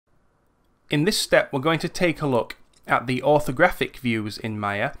In this step, we're going to take a look at the orthographic views in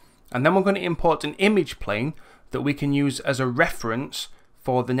Maya, and then we're going to import an image plane that we can use as a reference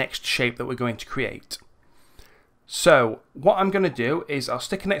for the next shape that we're going to create. So what I'm going to do is I'll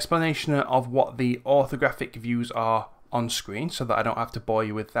stick an explanation of what the orthographic views are on screen so that I don't have to bore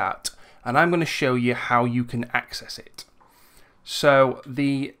you with that, and I'm going to show you how you can access it. So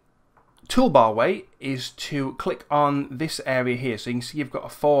the toolbar way is to click on this area here, so you can see you've got a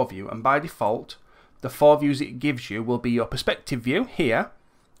 4 view, and by default the 4 views it gives you will be your perspective view here,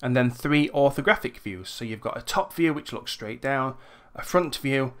 and then 3 orthographic views. So you've got a top view which looks straight down, a front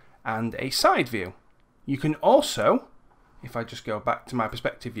view and a side view. You can also, if I just go back to my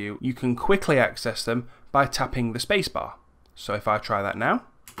perspective view, you can quickly access them by tapping the spacebar. So if I try that now,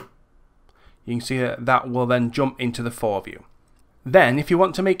 you can see that will then jump into the 4 view. Then if you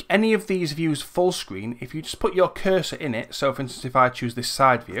want to make any of these views full screen, if you just put your cursor in it, so for instance if I choose this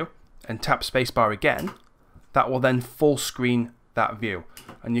side view and tap spacebar again, that will then full screen that view,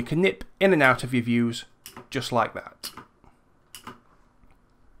 and you can nip in and out of your views just like that.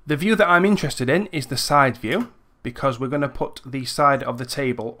 The view that I'm interested in is the side view, because we're going to put the side of the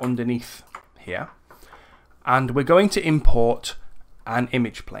table underneath here, and we're going to import an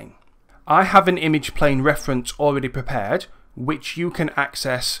image plane. I have an image plane reference already prepared, which you can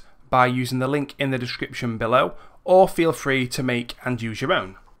access by using the link in the description below, or feel free to make and use your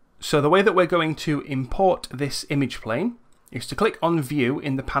own. So the way that we're going to import this image plane is to click on View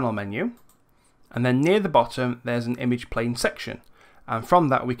in the panel menu, and then near the bottom there's an image plane section, and from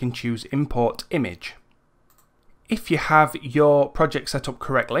that we can choose Import Image. If you have your project set up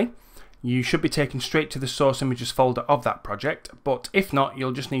correctly, you should be taken straight to the source images folder of that project, but if not,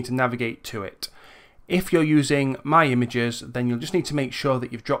 you'll just need to navigate to it. If you're using My Images, then you'll just need to make sure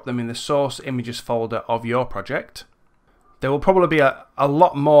that you've dropped them in the source images folder of your project. There will probably be a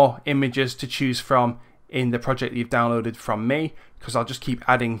lot more images to choose from in the project that you've downloaded from me, because I'll just keep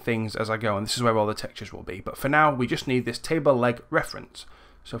adding things as I go, and this is where all the textures will be. But for now, we just need this table leg reference.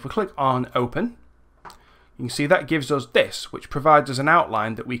 So if we click on Open, you can see that gives us this, which provides us an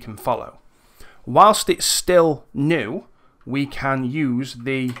outline that we can follow. Whilst it's still new, we can use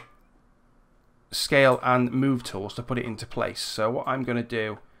the scale and move tools to put it into place. So what I'm going to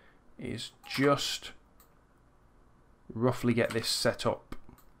do is just roughly get this set up.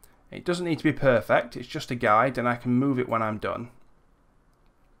 It doesn't need to be perfect, it's just a guide, and I can move it when I'm done.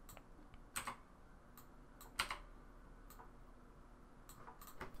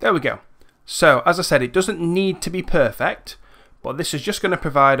 There we go. So as I said, it doesn't need to be perfect, but this is just going to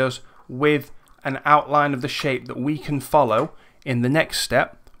provide us with an outline of the shape that we can follow in the next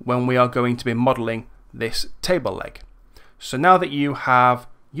step when we are going to be modelling this table leg. So now that you have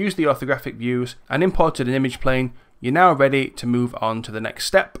used the orthographic views and imported an image plane, you're now ready to move on to the next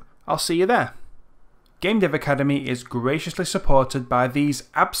step. I'll see you there. Game Dev Academy is graciously supported by these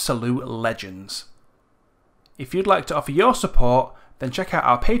absolute legends. If you'd like to offer your support, then check out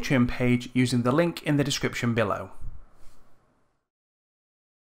our Patreon page using the link in the description below.